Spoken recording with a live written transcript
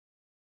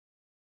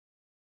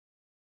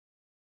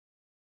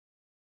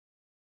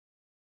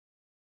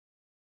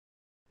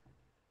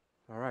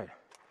All right,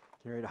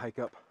 getting ready to hike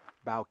up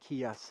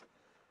Bauquias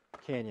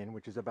Canyon,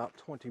 which is about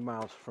 20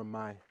 miles from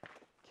my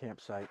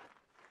campsite,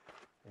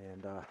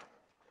 and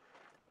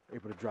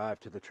able to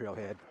drive to the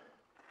trailhead in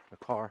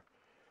a car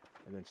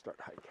and then start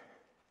the hike.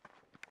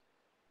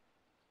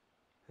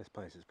 This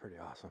place is pretty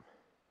awesome.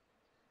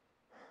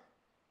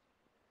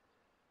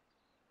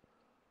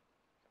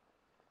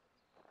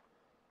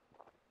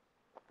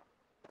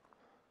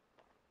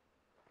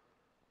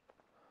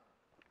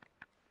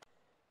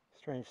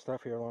 Strange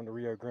stuff here along the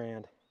Rio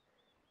Grande.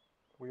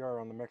 We are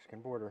on the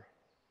Mexican border.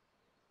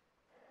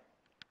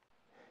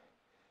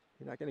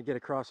 You're not going to get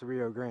across the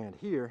Rio Grande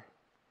here,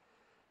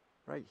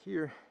 right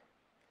here,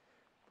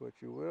 but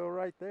you will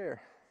right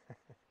there.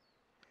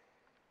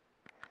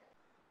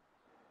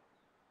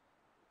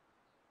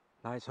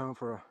 Nice home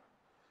for a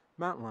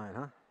mountain lion,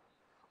 huh?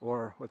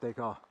 Or what they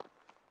call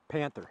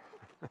panther.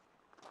 This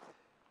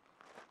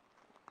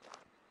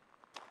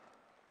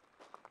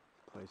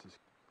place is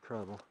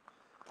incredible.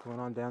 Going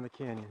on down the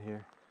canyon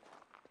here.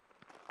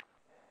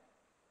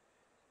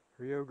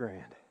 Rio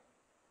Grande.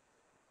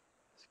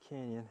 This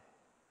canyon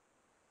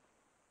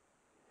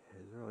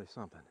is really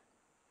something.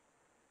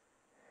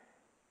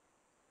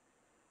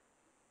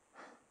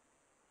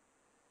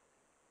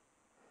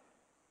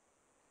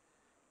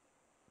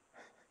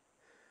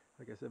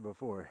 Like I said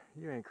before,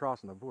 you ain't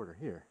crossing the border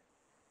here.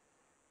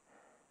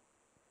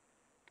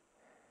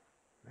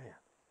 Man,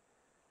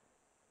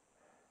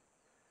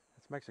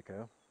 that's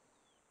Mexico.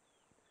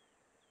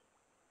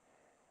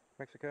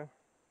 Mexico,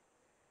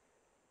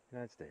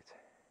 United States.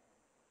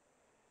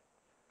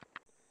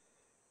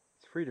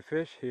 It's free to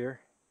fish here,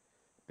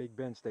 Big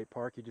Bend State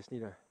Park. You just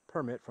need a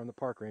permit from the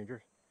park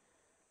rangers.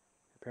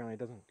 Apparently it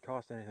doesn't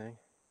cost anything.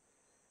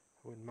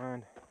 I wouldn't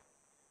mind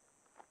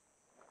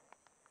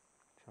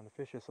trying to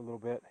fish this a little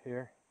bit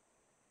here.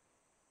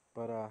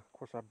 But of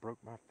course I broke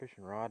my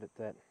fishing rod at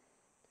that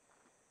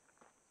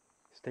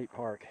state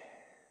park,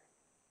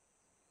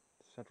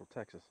 Central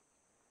Texas.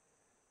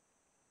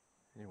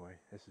 Anyway,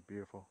 this is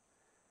beautiful.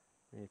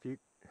 I mean, if you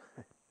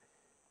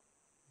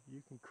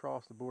you can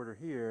cross the border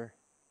here,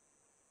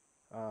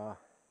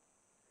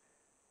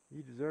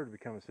 you deserve to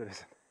become a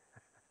citizen.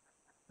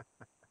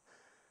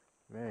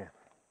 Man.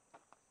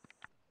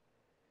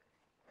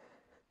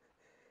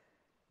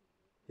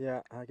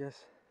 Yeah, I guess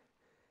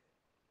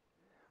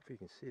if you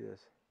can see this,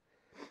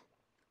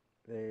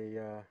 they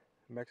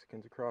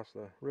Mexicans across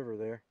the river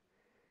there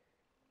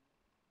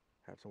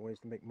have some ways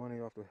to make money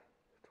off the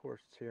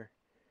tourists here.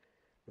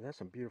 But that's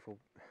some beautiful,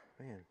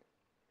 man,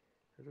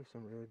 those are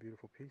some really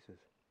beautiful pieces.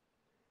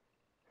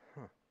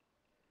 Huh.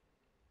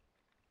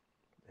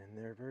 And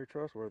they're very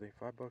trustworthy.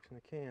 $5 in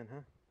the can,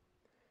 huh?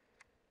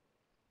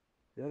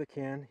 The other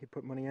can, you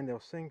put money in, they'll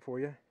sing for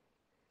you.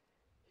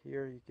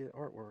 Here you get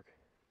artwork.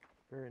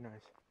 Very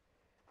nice.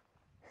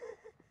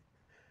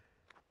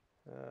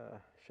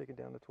 Shaking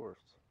down the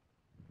tourists.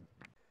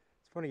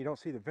 It's funny, you don't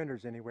see the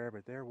vendors anywhere,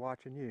 but they're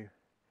watching you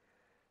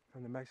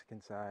from the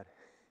Mexican side.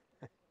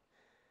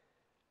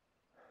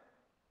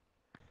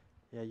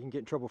 Yeah, you can get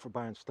in trouble for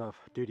buying stuff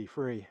duty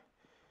free.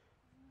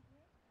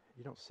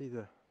 You don't see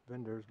the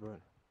vendors, but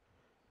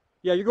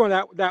yeah, you're going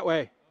that way. Oh, that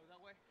way?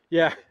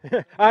 Yeah,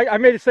 I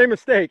made the same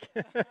mistake.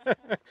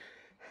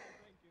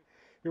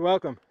 You're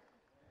welcome.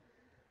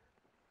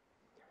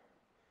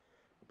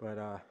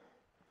 But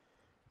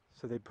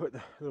so they put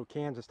the little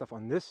cans and stuff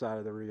on this side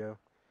of the Rio,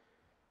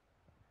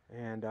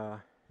 and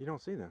you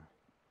don't see them.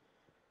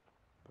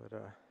 But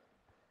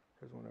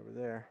there's one over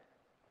there.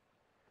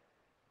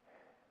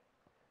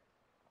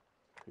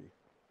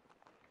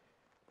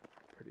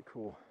 Pretty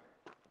cool.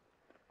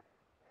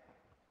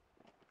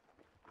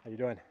 How you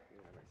doing?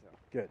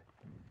 Good.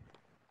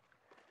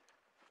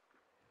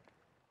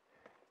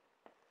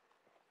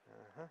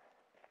 Uh-huh.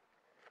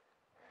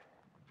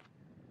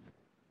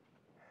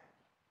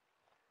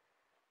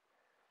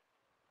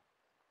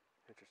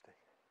 Interesting.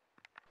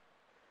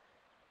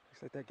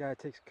 Looks like that guy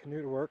takes a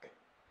canoe to work,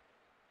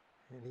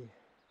 and he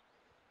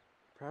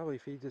probably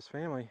feeds his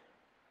family.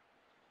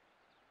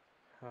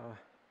 By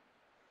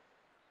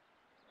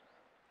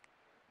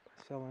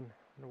selling,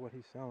 I wonder what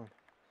he's selling.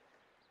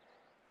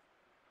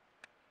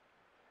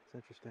 It's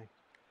interesting.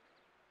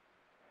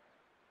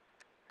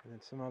 And then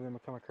some of them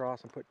will come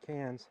across and put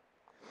cans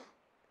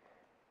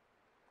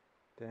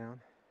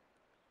down.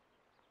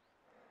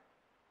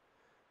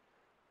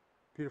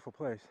 Beautiful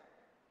place.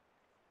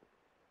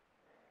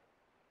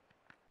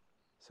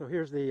 So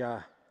here's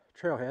the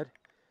trailhead,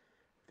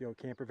 the old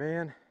camper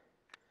van.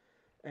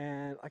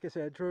 And like I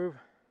said, I drove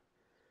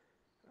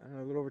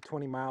a little over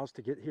 20 miles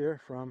to get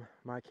here from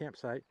my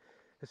campsite.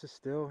 This is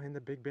still in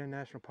the Big Bend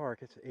National Park.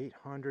 It's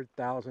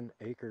 800,000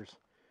 acres.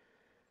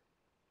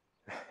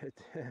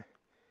 It's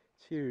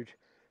huge.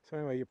 So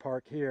anyway, you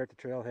park here at the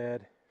trailhead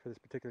for this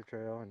particular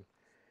trail, and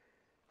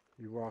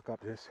you walk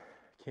up this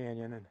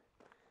canyon and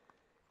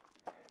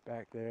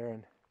back there,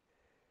 and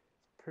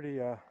it's pretty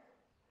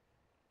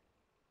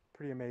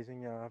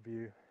amazing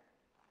view.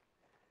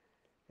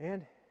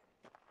 And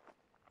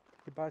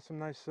you buy some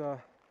nice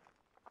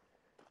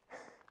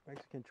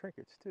Mexican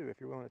trinkets too if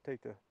you're willing to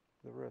take the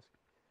the risk.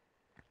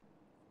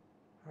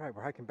 All right,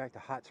 we're hiking back to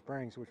Hot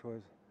Springs, which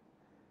was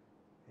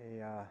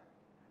a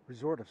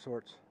resort of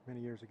sorts many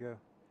years ago.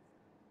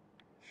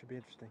 Should be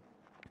interesting.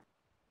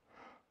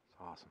 It's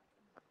awesome.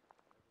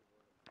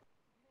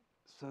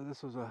 So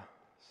this was a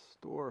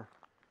store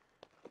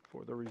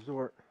for the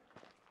resort.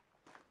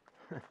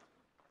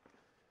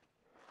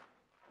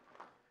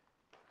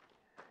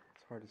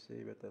 It's hard to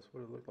see, but that's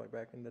what it looked like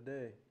back in the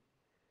day.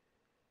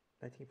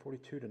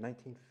 1942 to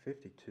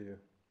 1952.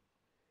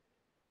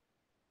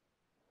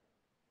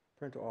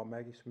 Print to all,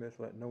 Maggie Smith,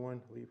 let no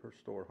one leave her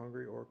store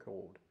hungry or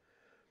cold.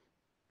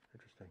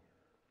 Interesting.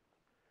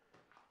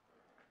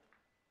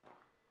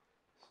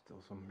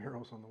 Still some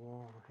murals on the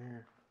wall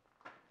here.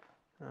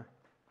 Huh.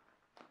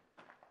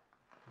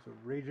 It was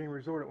a raging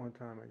resort at one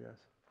time, I guess.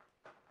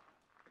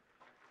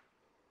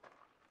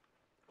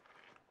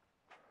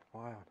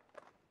 Wild.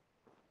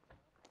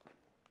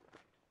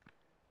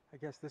 I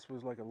guess this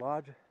was like a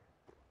lodge of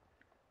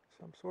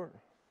some sort.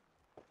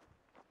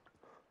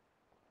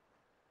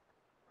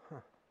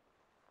 Huh.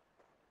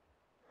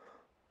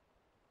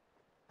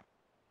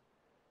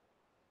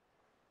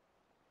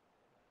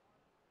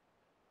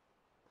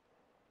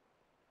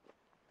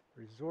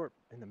 Resort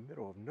in the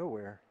middle of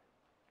nowhere.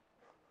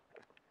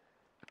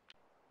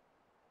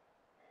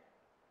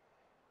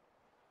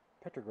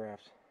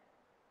 Petrographs.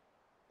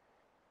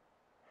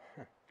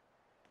 Huh.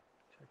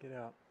 Check it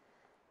out.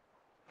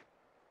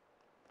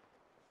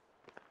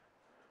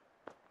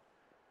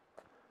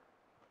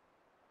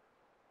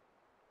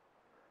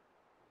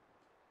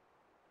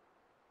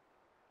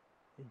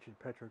 Ancient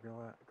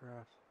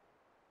petrographs.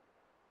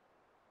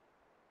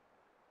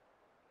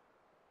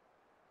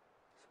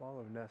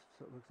 Swallow nests,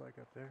 it looks like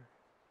up there.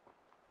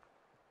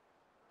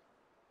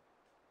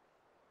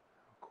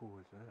 How cool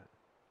is that?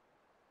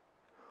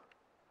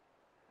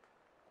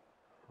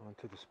 On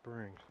to the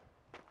springs.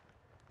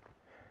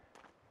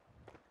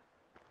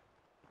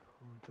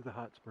 On to the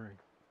hot spring.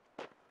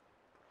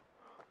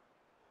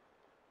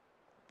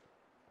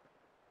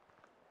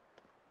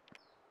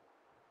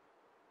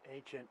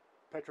 Ancient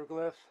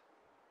petroglyphs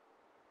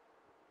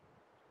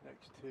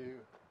next to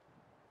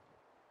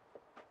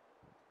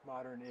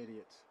modern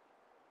idiots.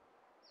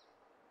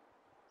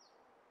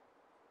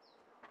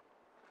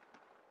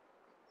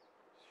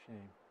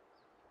 Shame.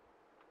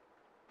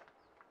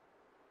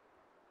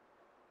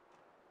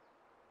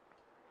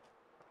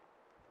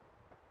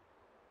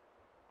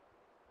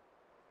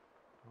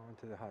 On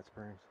to the hot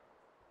springs.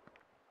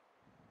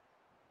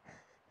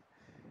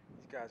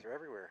 These guys are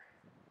everywhere.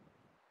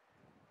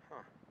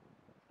 Huh.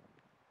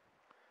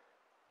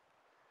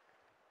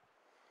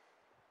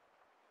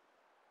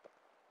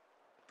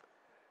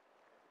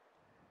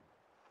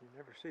 You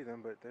never see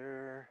them, but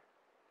they're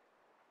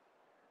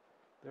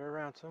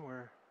around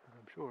somewhere,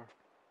 I'm sure.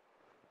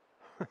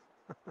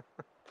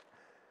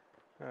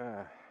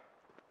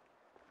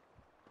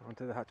 On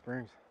to the hot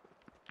springs.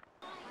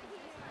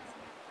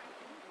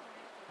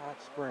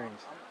 Hot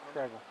springs,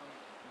 incredible.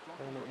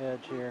 On the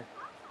edge here.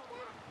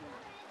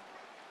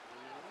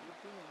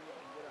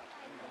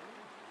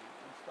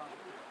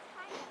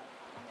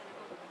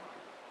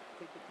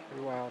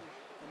 Pretty wild.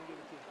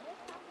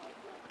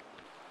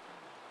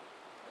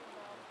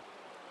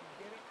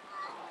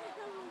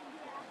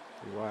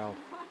 Pretty wild.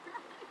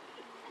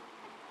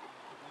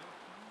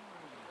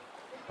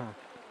 Huh.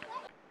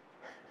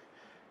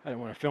 I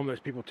didn't want to film those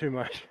people too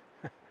much,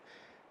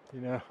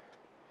 you know,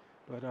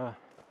 but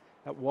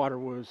that water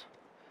was,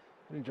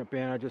 I didn't jump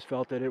in, I just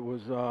felt that it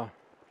was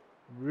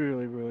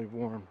really, really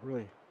warm,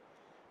 really,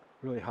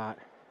 really hot,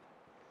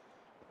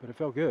 but it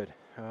felt good.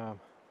 I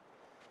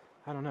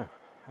don't know,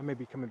 I may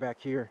be coming back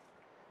here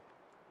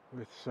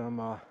with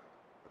some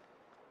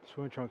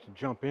swim trunks and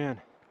jump in.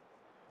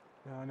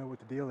 Now I know what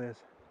the deal is,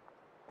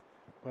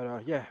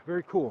 but yeah,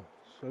 very cool.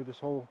 So this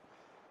whole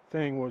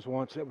thing was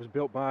once, it was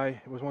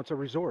once a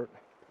resort,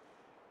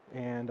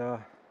 and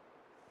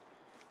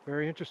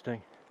very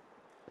interesting.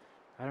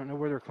 I don't know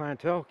where their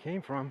clientele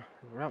came from.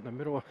 We're out in the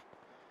middle of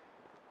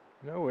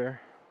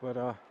nowhere,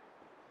 but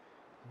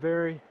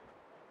very,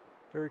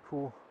 very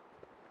cool,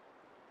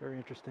 very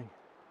interesting.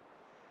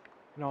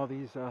 And all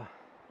these, you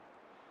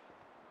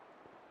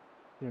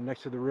know,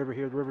 next to the river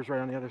here, the river's right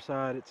on the other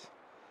side. It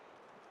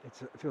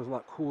feels a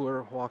lot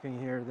cooler walking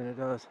here than it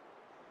does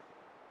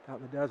out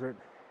in the desert.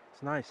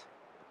 It's nice.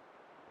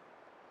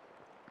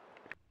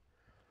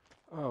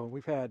 Oh,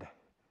 we've had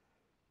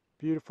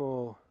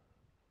beautiful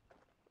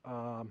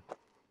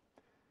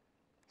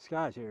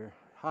skies here,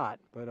 hot,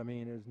 but I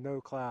mean there's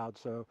no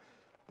clouds, so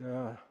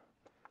the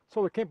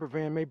solar camper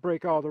van may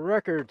break all the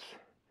records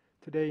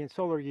today in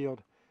solar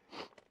yield.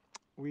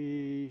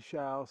 We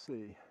shall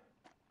see.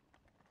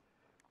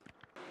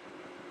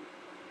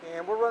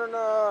 And we're running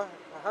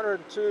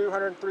 102,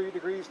 103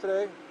 degrees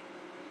today,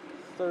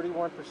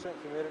 31%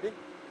 humidity.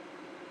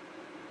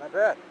 Not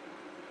bad.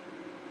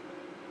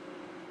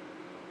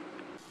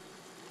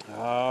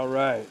 All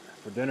right,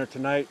 for dinner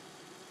tonight,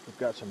 we've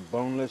got some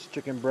boneless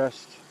chicken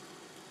breasts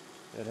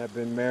that have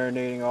been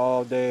marinating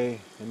all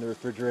day in the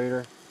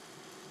refrigerator.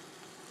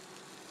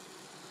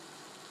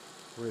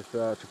 with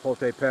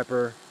chipotle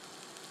pepper,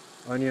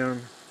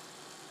 onion,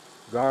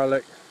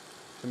 garlic,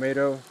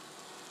 tomato.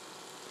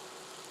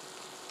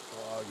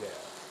 Oh yeah.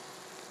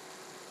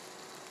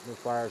 No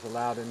fires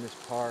allowed in this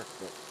park,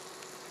 but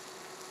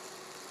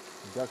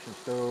induction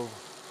stove,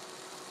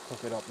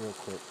 cook it up real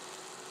quick.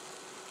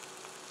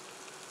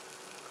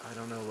 I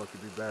don't know what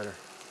could be better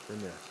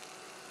than this.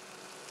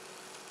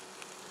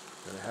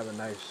 Gonna have a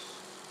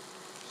nice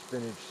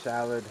spinach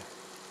salad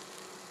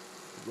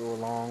to go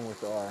along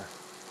with our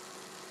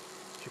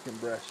chicken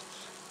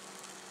breasts.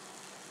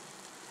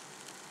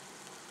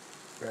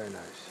 Very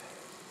nice.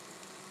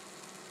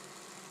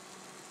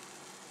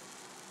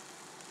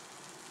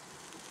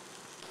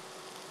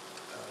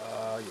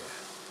 Oh yeah.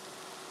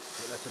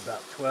 So that's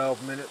about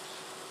 12 minutes.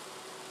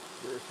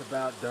 It's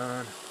about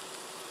done.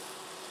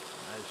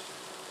 Nice,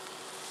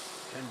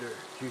 tender,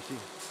 juicy.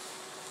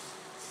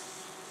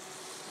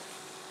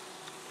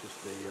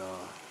 Just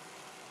a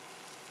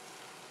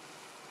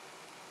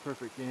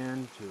perfect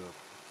end to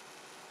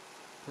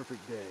a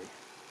perfect day.